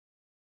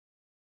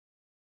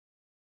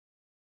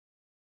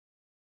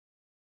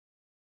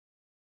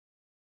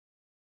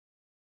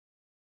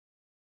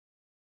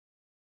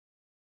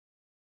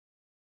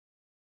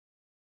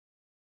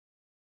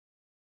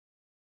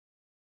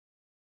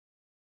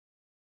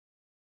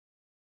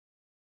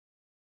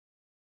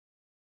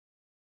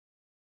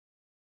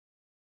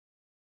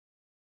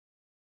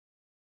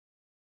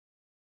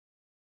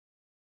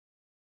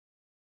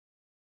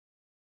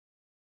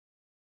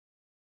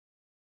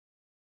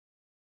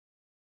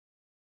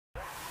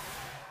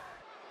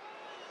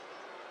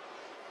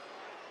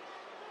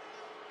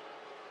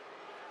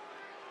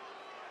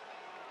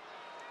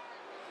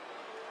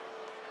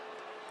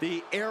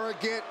The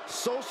arrogant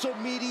social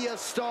media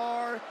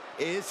star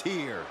is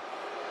here.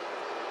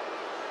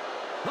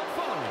 The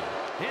following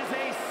is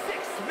a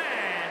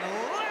six-man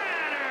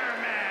ladder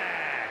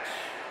match.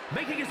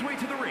 Making his way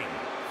to the ring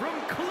from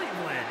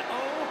Cleveland,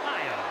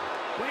 Ohio,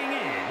 weighing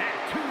in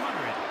at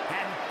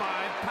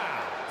 205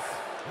 pounds,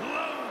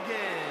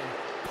 Logan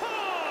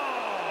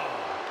Paul.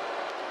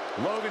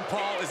 Logan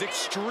Paul is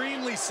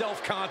extremely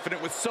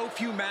self-confident with so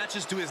few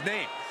matches to his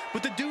name.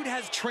 But the dude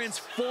has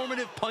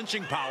transformative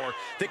punching power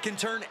that can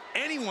turn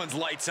anyone's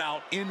lights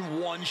out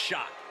in one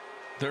shot.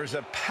 There's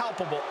a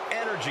palpable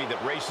energy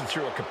that races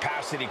through a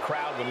capacity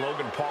crowd when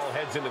Logan Paul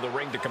heads into the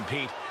ring to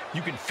compete.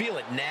 You can feel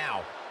it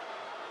now.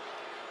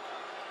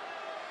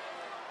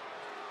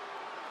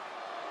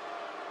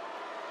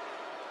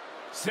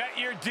 Set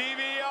your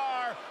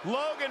DVR.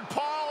 Logan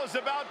Paul is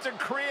about to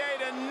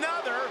create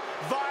another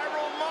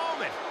viral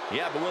moment.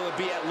 Yeah, but will it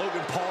be at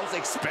Logan Paul's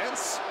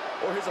expense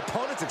or his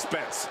opponent's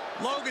expense?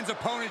 Logan's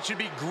opponent should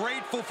be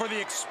grateful for the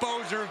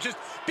exposure of just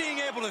being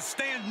able to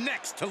stand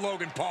next to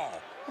Logan Paul.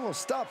 Oh,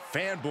 stop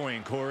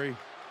fanboying, Corey.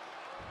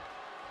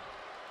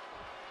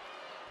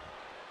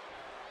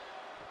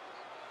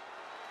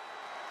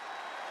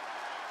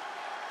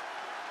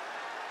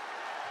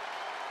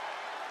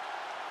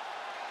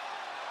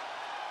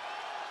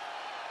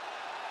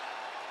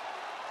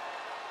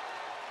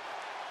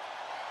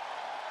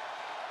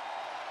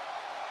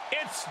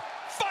 It's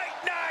fight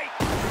night!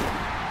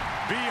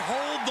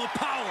 Behold the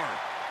power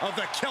of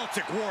the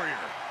Celtic Warrior.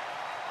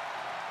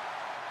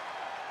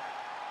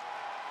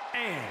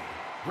 And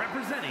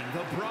representing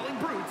the Brawling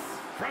Brutes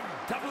from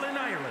Dublin,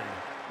 Ireland,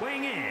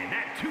 weighing in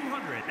at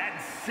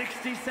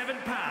 267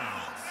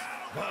 pounds,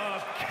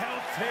 the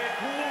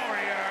Celtic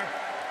Warrior,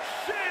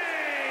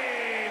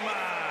 Sheamus!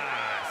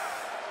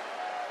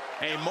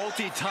 A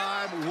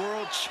multi-time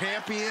world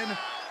champion,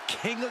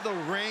 king of the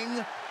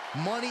ring,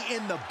 Money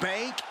in the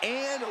Bank,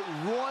 and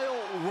Royal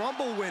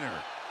Rumble winner.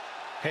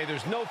 Hey,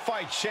 there's no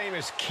fight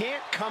Sheamus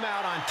can't come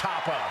out on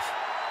top of.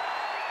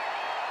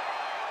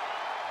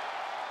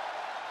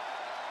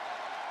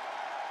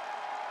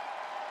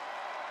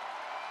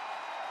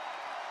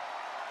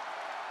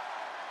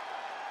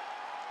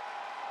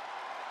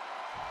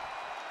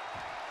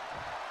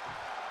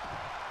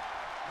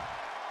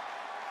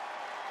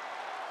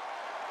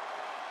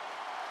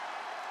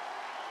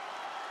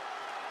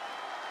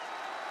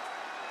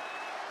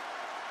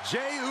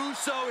 Jey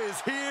Uso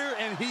is here,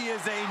 and he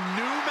is a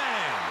new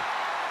man.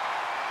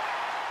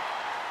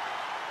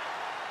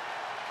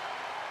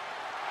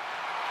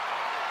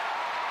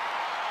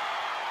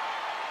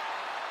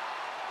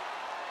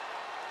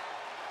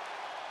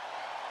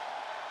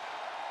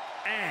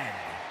 And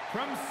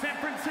from San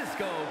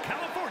Francisco,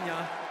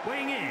 California,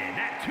 weighing in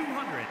at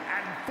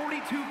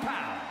 242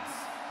 pounds,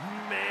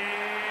 main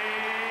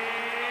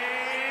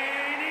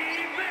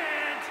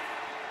event,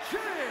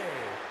 Jey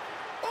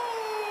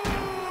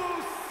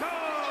Uso!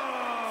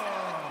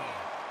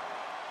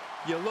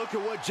 You look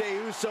at what Jey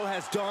Uso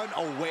has done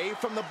away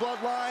from the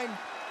bloodline,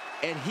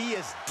 and he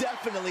is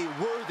definitely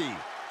worthy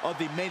of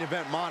the main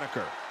event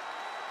moniker.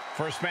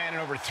 First man in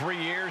over 3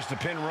 years to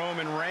pin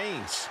Roman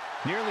Reigns.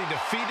 Nearly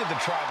defeated the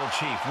tribal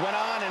chief. Went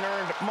on and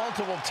earned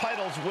multiple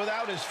titles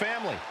without his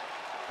family.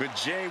 But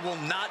Jey will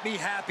not be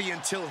happy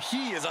until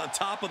he is on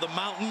top of the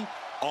mountain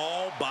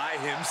all by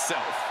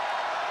himself.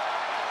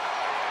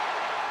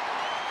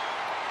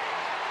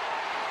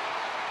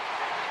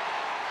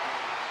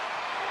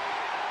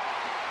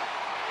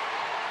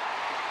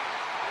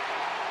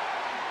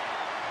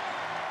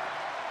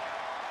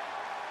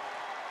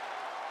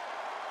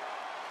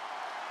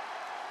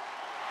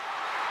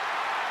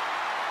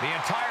 The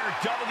entire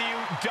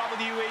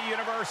WWE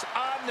Universe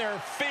on their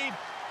feet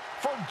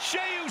for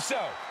Jey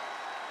Uso.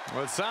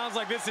 Well, it sounds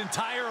like this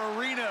entire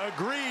arena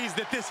agrees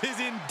that this is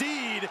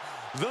indeed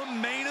the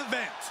main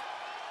event.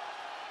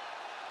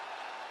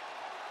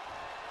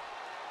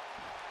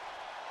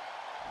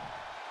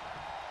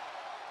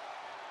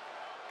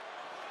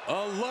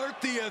 Alert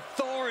the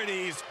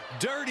authorities.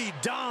 Dirty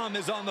Dom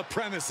is on the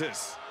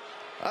premises.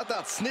 I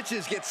thought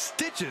snitches get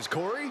stitches,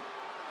 Corey.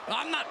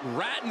 I'm not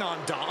ratting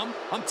on Dom.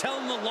 I'm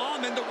telling the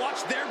lawmen to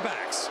watch their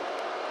backs.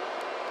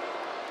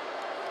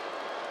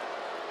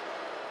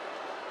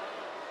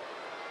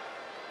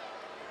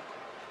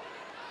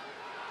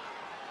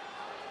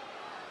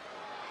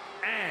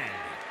 And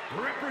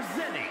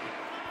representing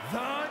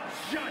the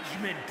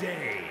Judgment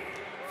Day,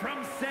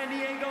 from San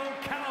Diego,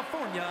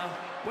 California,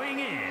 weighing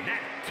in at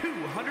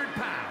 200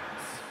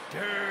 pounds,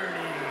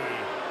 Dirty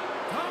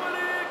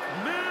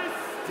Dominikmysterio.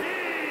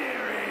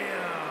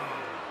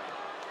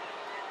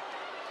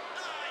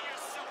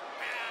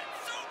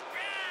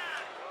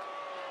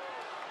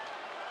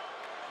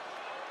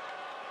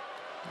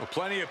 Well,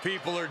 plenty of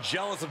people are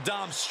jealous of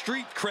Dom's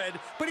street cred,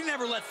 but he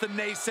never lets the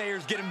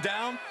naysayers get him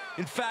down.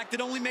 In fact, it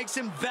only makes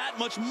him that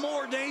much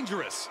more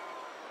dangerous.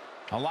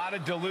 A lot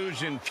of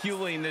delusion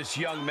fueling this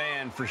young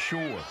man for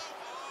sure.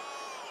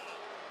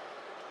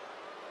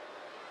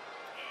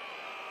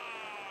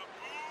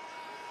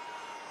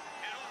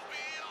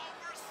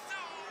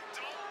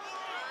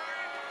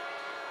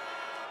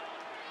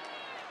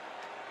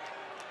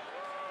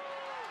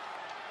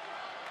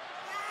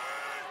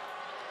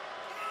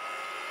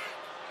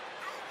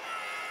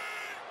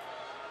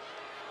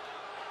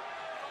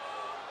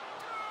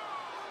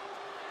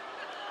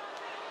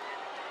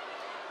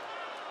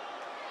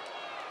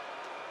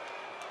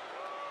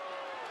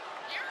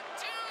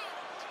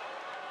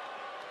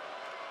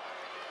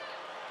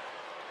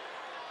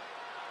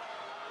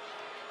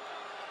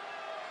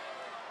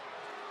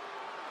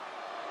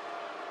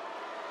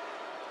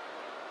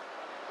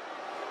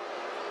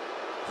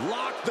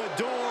 Lock the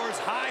doors,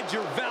 hide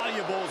your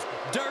valuables.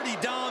 Dirty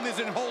Dom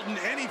isn't holding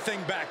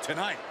anything back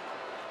tonight.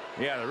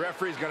 Yeah, the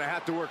referee's going to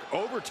have to work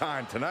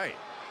overtime tonight.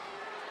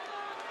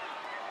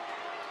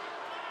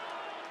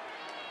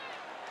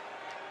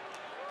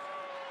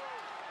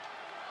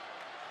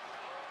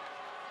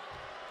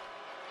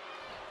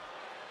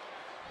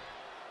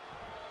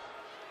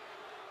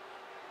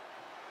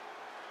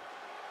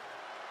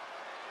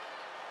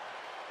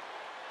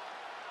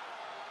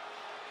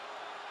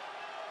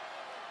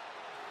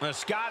 The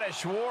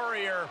Scottish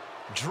Warrior,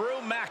 Drew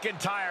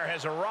McIntyre,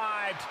 has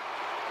arrived,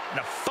 and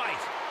a fight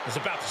is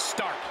about to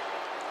start.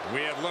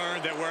 We have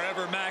learned that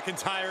wherever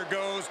McIntyre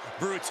goes,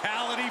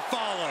 brutality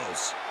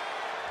follows.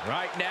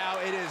 Right now,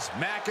 it is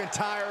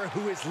McIntyre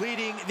who is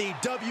leading the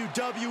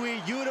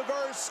WWE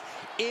Universe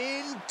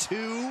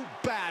into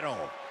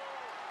battle.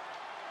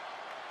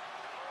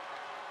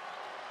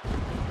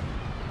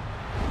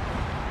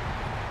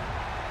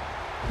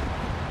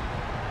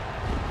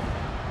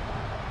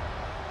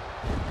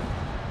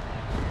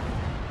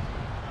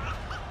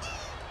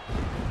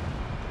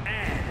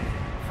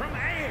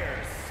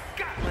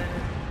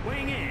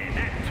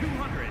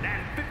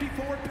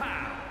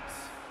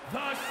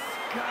 The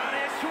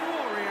Scottish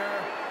Warrior,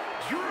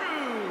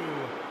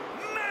 Drew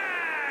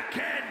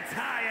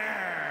McIntyre.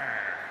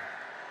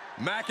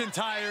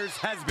 McIntyre's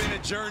has been a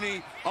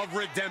journey of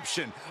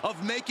redemption,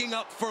 of making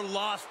up for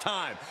lost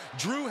time.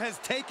 Drew has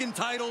taken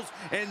titles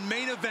and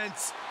main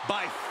events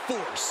by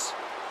force.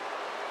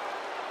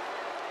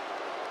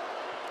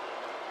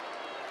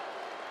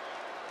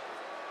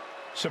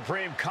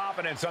 Supreme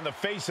confidence on the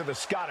face of the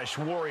Scottish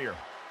Warrior.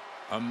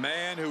 A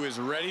man who is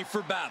ready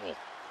for battle.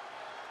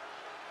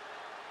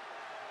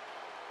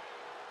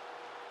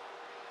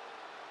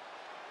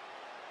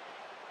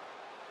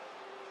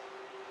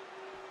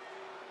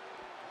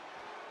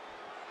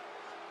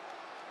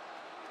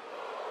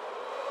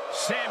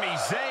 Sami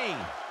Zayn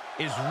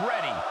is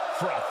ready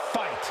for a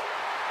fight.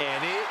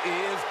 And it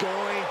is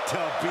going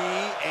to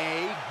be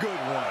a good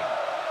one.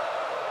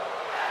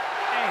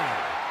 And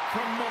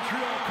from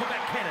Montreal,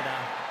 Quebec, Canada,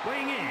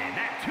 weighing in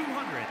at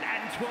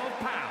 212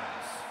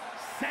 pounds,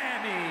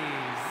 Sami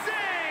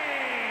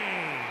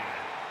Zayn.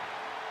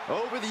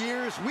 Over the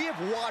years, we have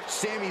watched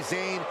Sami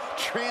Zayn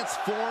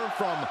transform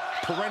from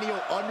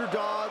perennial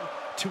underdog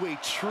to a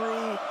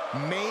true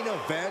main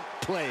event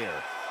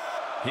player.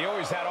 He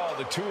always had all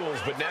the tools,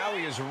 but now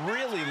he is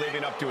really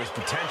living up to his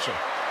potential.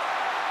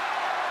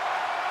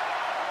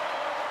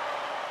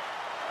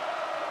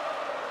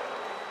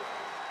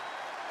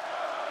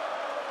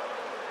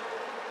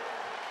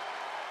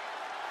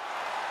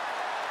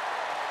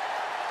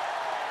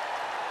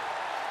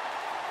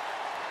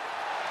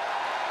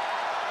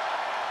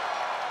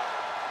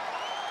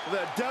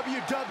 The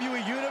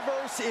WWE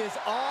Universe is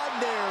on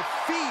their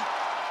feet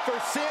for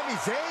Sami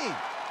Zayn.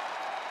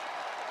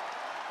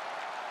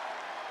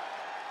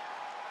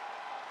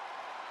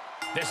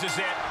 This is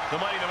it. The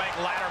Money in the Bank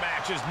ladder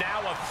match is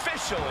now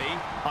officially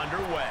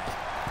underway.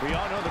 We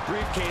all know the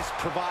briefcase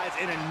provides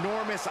an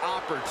enormous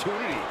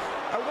opportunity.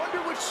 I wonder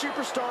which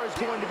superstar is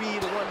going to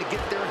be the one to get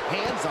their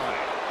hands on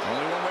it.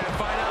 Only one way to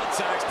find out,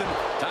 Saxton.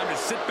 Time to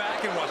sit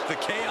back and watch the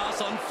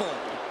chaos unfold.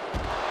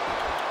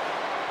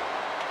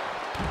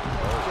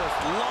 Just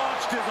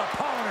launched his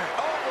opponent.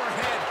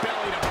 Overhead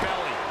belly to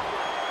belly.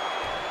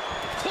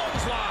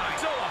 Clothesline.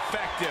 So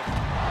effective.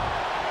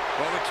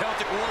 Well, the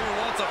Celtic Warrior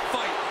wants a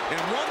fight,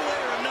 and one way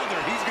or another,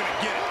 he's going to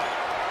get it.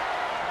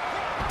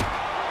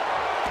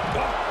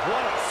 Oh,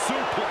 what a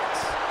suplex.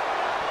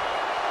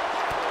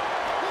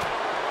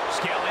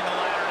 Scaling the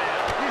ladder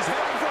now. He's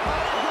heading for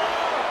high ground.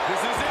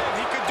 This is it.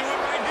 He could do it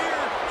right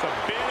here. It's a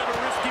bit of a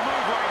risky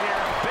move right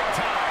here. Big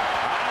time.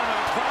 I don't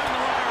know. Climbing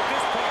the ladder at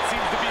this point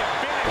seems to be a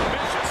bit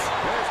ambitious.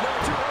 There's no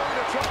too early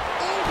to try.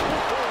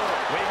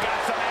 We've got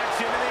some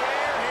action in the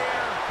air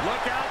here.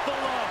 Look out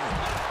below.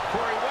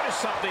 Corey, what is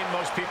something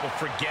most people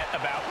forget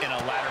about in a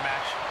ladder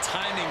match?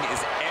 Timing is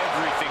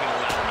everything in a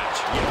ladder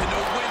match. You have to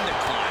know when to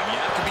climb. You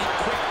have to be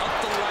quick up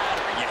the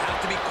ladder. You have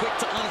to be quick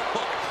to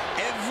unhook.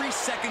 Every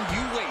second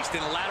you waste in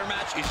a ladder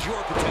match is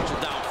your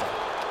potential downfall.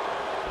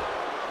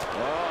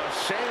 Oh,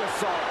 Sheamus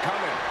saw it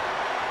coming.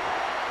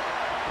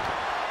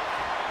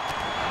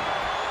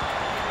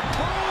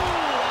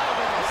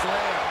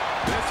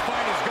 This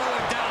fight is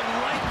going down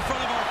right in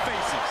front of our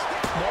faces.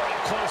 More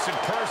up close and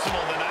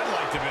personal than I'd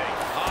like to be.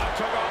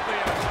 Took off the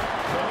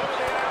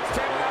announce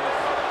table out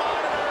there on the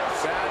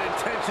monitors. Bad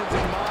intentions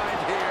in mind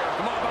here.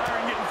 Come on,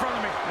 Byron, get in front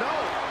of me. No.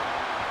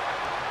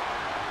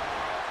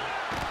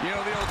 You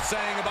know the old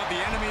saying about the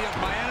enemy of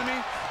my enemy?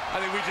 I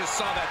think we just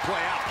saw that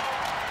play out.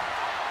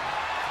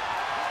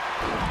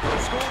 The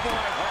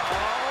schoolboy.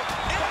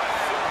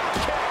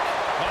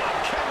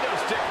 Kendo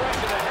stick right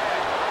to the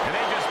head. And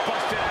they just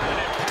busted out an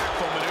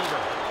impactful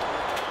maneuver.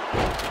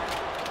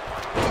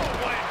 Oh,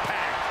 what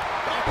impact.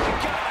 Oh, my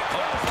God, a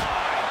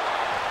clothesline.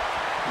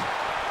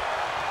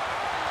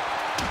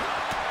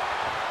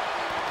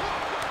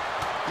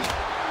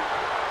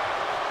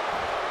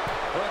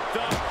 Hooked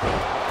up.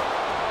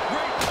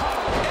 Great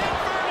power.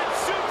 Inverted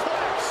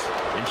suplex.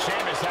 And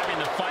Sheamus having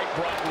the fight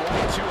brought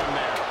right to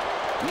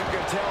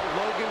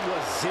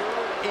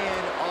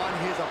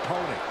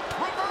opponent.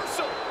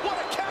 Reversal! What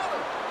a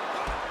counter!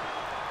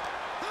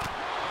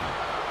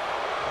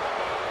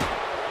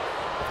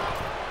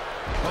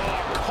 Oh,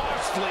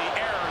 costly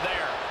error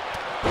there.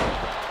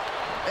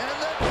 And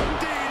the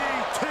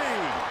DDT!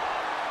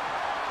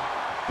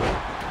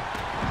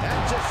 That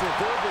just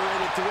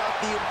reverberated throughout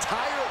the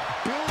entire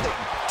building.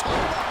 Talk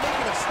about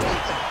making a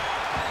statement.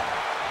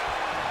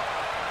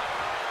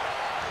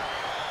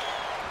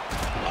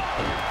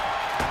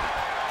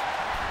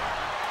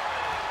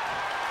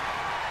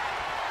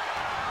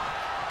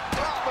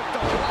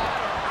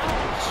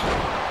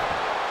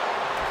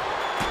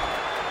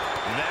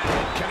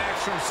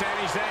 From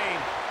Sami Zayn.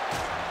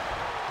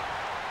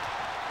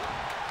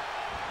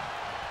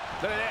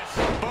 Look at this.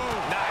 Boom.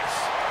 Nice.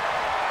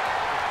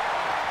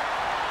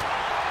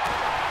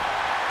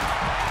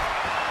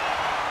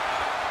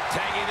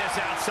 Tagging this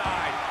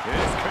outside.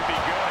 This could be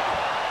good.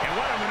 And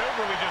what a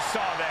maneuver we just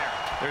saw there.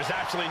 There's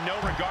absolutely no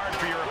regard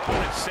for your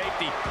opponent's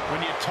safety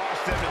when you toss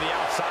them to the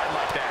outside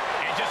like that.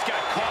 And just got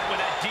caught with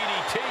that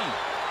DDT.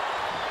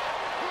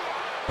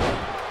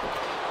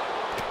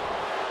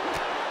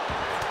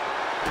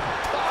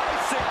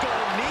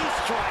 Knee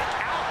strike.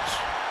 Ouch.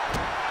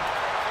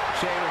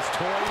 Sheamus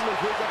toying with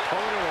his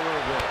opponent a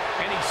little bit.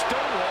 And he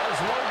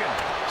stonewalls Logan.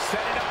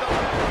 Setting up the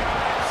ladder,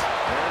 guys.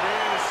 There it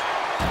is.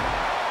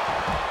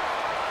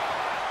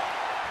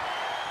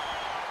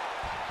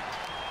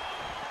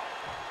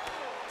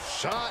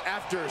 Shot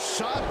after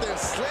shot, then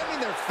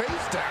slamming their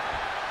face down.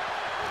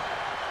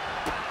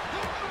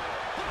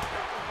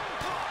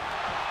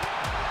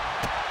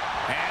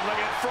 And look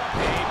at front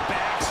knee,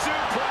 back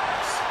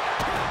suplex.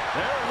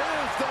 There it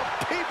is, the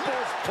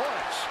people's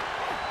punch.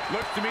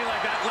 Looks to me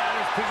like that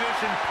ladder's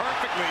positioned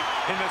perfectly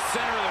in the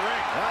center of the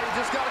ring. Now you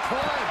just gotta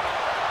climb.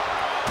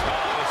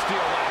 Oh, the steel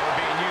ladder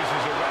being used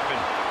as a weapon.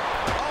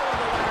 Oh,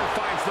 and the ladder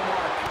finds the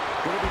mark.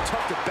 Gonna be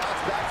tough to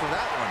bounce back from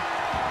that one.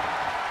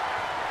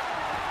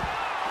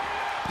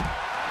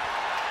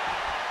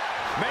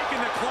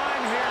 Making the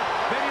climb here.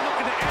 Maybe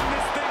looking to end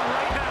this thing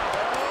right now.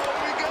 Oh,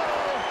 here we go.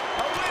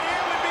 A win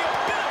here would be a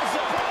bit of a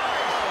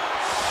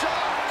surprise.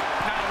 Shock.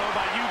 I don't know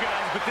about you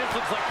guys, but this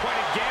looks like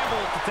quite a gamble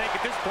to take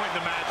at this point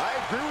in the match. I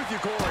agree with you,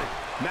 Corey.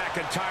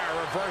 McIntyre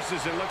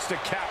reverses and looks to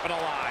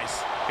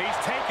capitalize. He's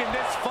taking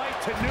this fight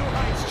to new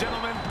heights,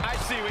 gentlemen. I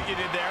see what you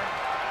did there.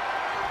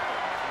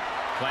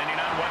 Planning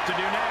on what to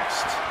do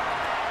next.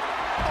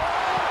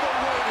 All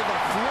the way to the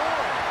floor.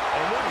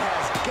 And what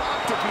has got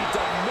to be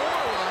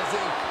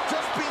demoralizing,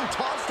 just being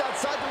tossed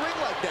outside the ring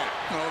like that.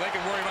 Oh, they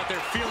can worry about their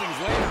feelings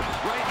later.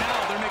 Right now,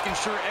 they're making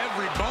sure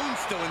every bone's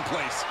still in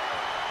place.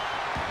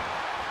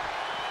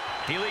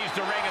 He leaves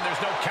the ring and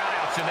there's no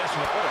countouts in this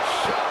one. What a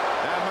shot.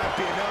 That might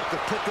be enough to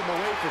put them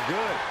away for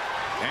good.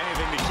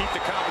 Anything to keep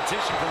the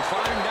competition from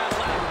climbing that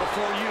ladder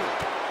before you.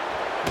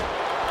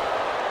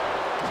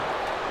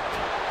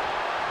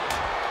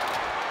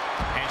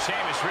 And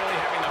Sheamus really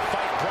having the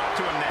fight brought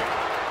to him there.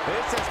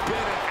 This has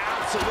been an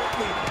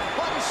absolutely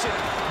punishing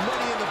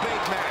Money in the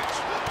Bank match.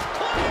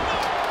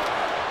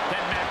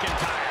 Then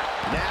McIntyre.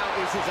 Now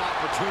is his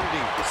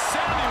opportunity.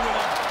 Sammy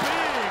with a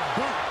big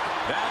boot.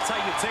 That's how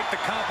you take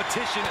the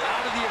competition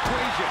out of the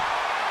equation.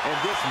 And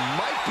this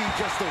might be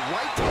just the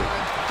right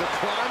time to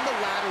climb the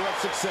ladder of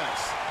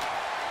success.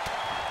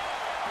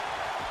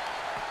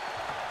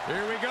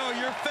 Here we go,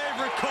 your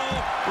favorite,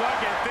 Cole. Look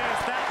at this.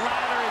 That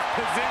ladder is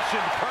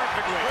positioned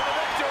perfectly. For the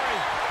victory.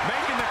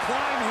 Making the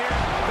climb here.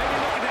 Maybe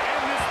looking to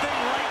end this thing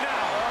right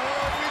now.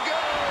 Oh, here we go.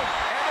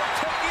 And they're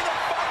taking the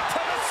fight to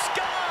the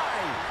sky.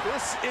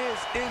 This is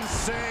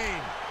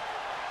insane.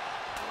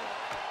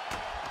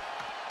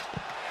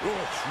 Ooh,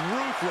 it's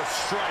ruthless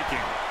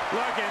striking.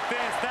 Look at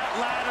this. That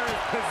ladder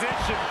is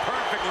positioned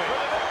perfectly. For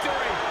the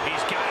victory.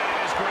 He's got it in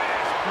his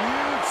grasp.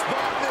 Huge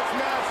spot in this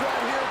match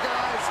right here,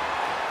 guys.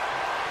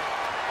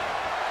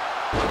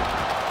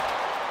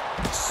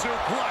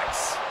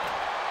 Suplex.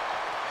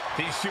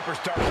 These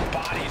superstars'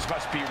 bodies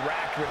must be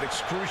racked with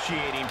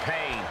excruciating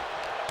pain.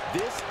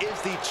 This is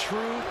the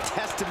true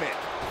testament.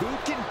 Who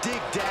can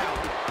dig down,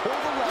 pull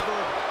the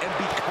lever, and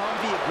become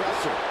the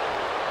aggressor?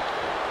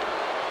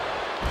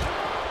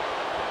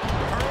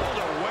 Hurled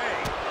away.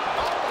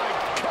 Oh my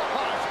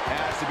gosh!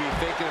 Has to be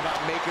thinking about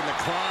making the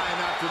climb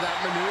after that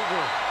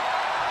maneuver.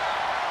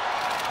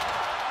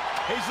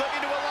 He's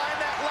looking to align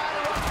that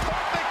ladder up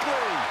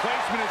perfectly.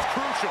 Placement is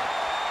crucial.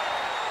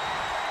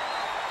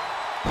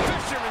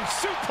 Fisherman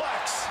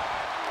suplex.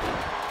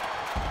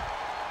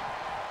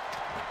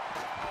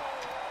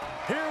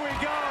 Here we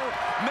go,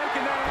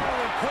 making that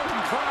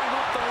all-important climb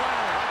up the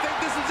ladder. I think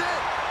this is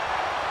it.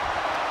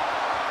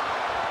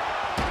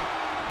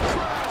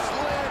 Crash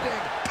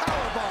landing,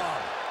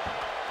 powerbomb.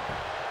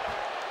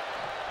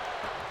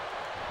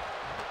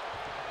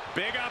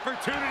 Big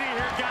opportunity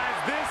here, guys.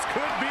 This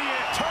could be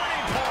it.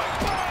 Turning point.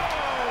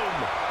 Boom!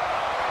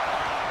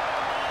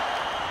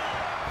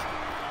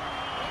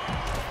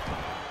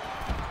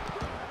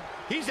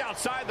 He's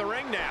outside the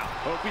ring now.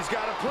 Hope he's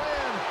got a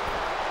plan.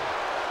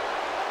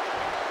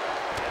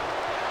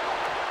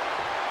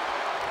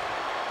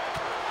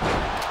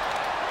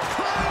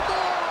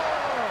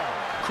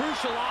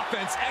 special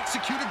offense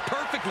executed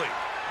perfectly.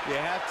 You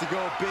have to go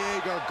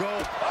big or go...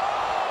 With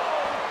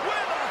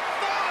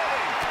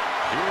authority!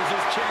 Here's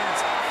his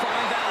chance.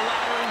 Find that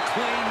ladder and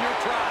claim your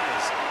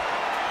prize.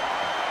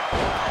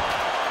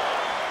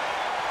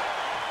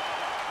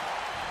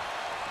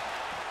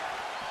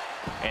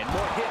 And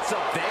more hits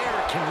up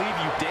there can leave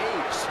you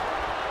dazed.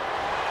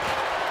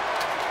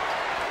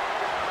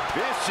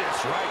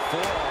 Vicious right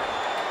forearm.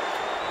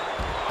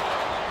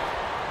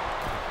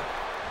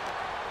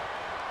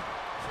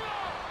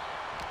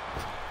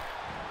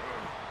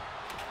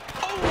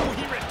 Oh,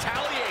 he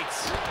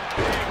retaliates.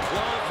 Big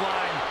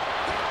clothesline.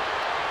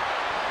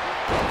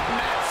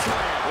 Mat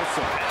slam with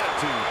some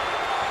attitude.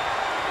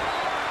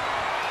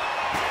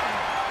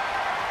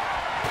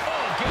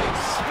 Oh, getting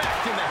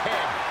smacked in the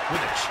head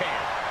with a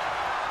chair.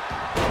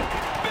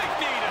 Big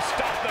knee to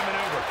stop the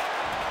maneuver.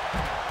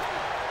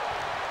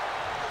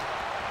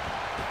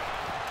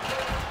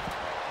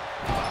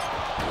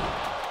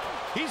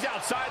 He's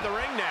outside the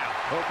ring now.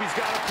 Hope he's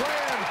got a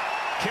plan.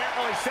 Can't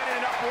really set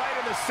it up right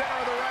in the center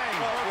of the ring.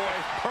 Oh, boy.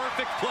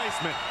 Perfect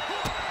placement.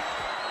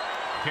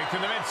 Kick to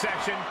the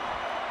midsection.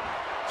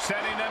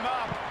 Setting them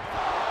up.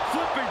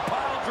 Flipping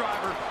pile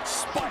driver.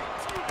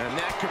 Spiked. And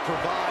that could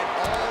provide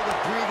all the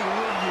breathing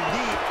room you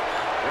need.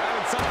 They're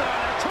having something on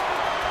their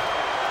trunk.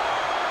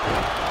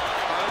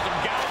 There's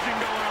some gouging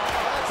going on.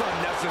 That's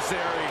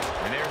unnecessary.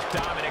 And there's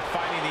Dominic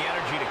finding the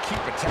energy to keep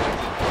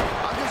attacking.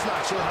 I'm just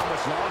not sure how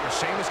much longer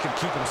Sheamus can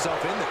keep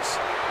himself in this.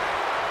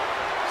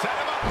 Set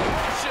him up.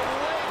 Russian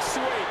leg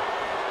sweep.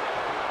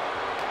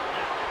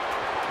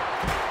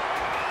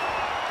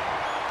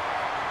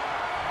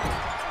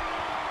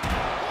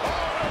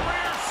 Oh, a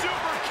rear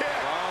super kick.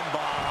 From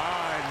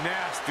behind.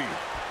 Nasty.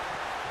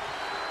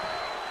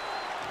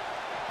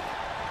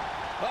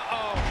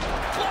 Uh-oh.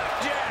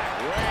 Flapjack.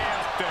 Way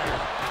up there.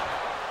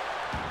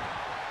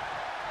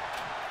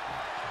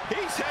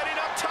 He's heading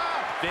up top.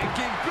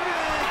 Thinking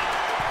big.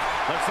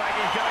 Looks like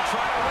he's going to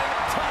try to win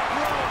the top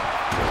rope.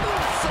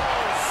 So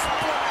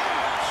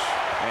splash.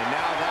 And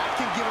now that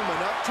can give him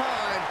enough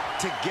time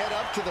to get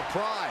up to the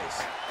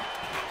prize.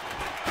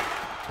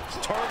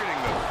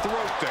 Targeting the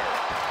throat there.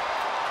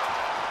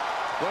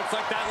 Looks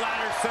like that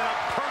ladder set up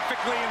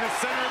perfectly in the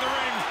center of the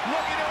ring.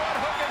 Looking to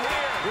unhook him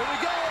here. Here we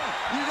go.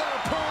 You got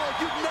to pull like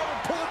you've never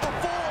pulled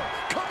before.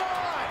 Come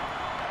on.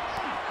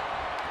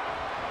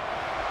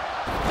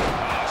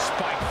 Oh,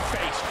 spike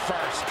face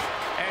first.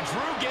 And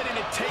Drew getting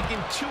it taken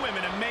to him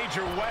in a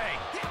major way.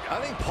 I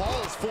think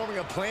Paul is forming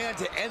a plan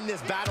to end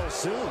this battle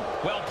soon.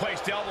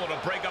 Well-placed elbow to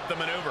break up the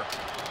maneuver.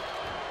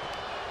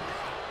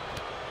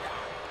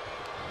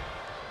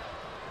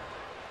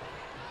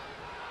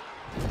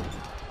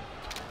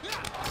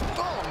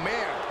 Oh,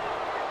 man.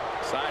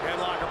 Side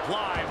headlock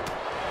applied.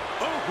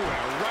 Oh, and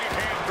a right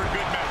hand for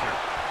good measure.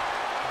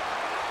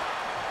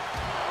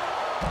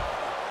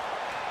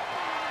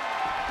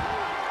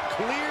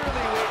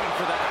 Clearly waiting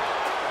for that.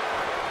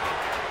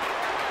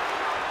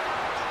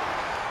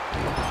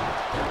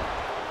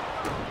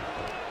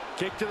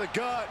 Kick to the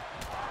gut.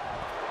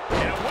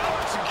 And a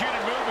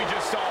well-executed move we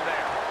just saw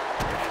there.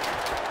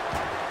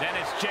 Then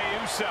it's Jey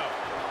Uso.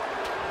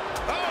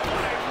 Oh, what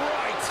a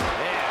right.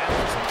 Yeah,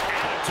 there's some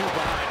attitude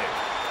behind it.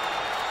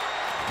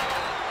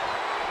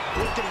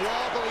 Looking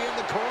wobbly in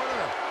the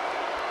corner.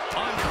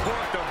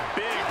 Uncorked a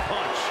big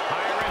punch.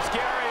 High-risk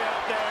area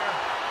up there.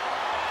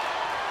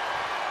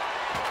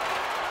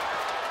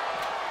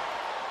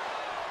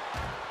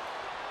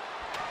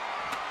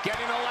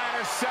 Getting the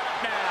ladder set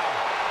up now.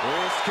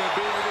 This could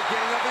be the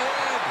beginning of the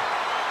end.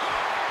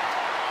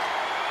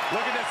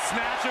 Looking to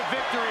snatch a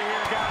victory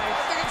here, guys.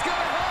 I think it's going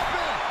to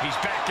happen. He's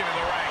back into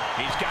the ring.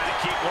 He's got to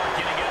keep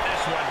working to get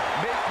this one.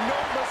 Make no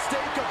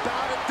mistake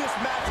about it. This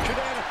match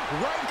could end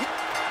right here.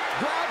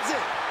 Grabs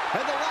it.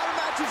 And the ladder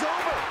match is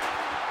over.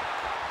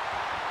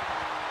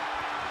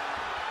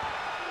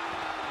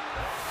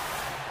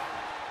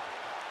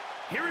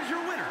 Here is your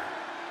winner,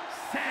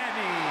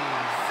 Sami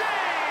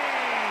Zayn.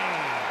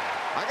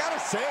 I got to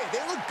say, they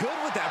look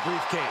good with that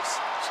briefcase.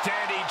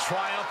 Standing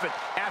triumphant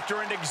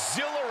after an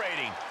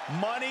exhilarating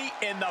Money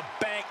in the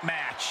Bank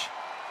match.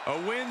 A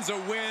win's a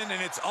win,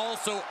 and it's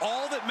also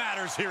all that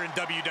matters here in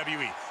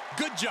WWE.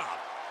 Good job.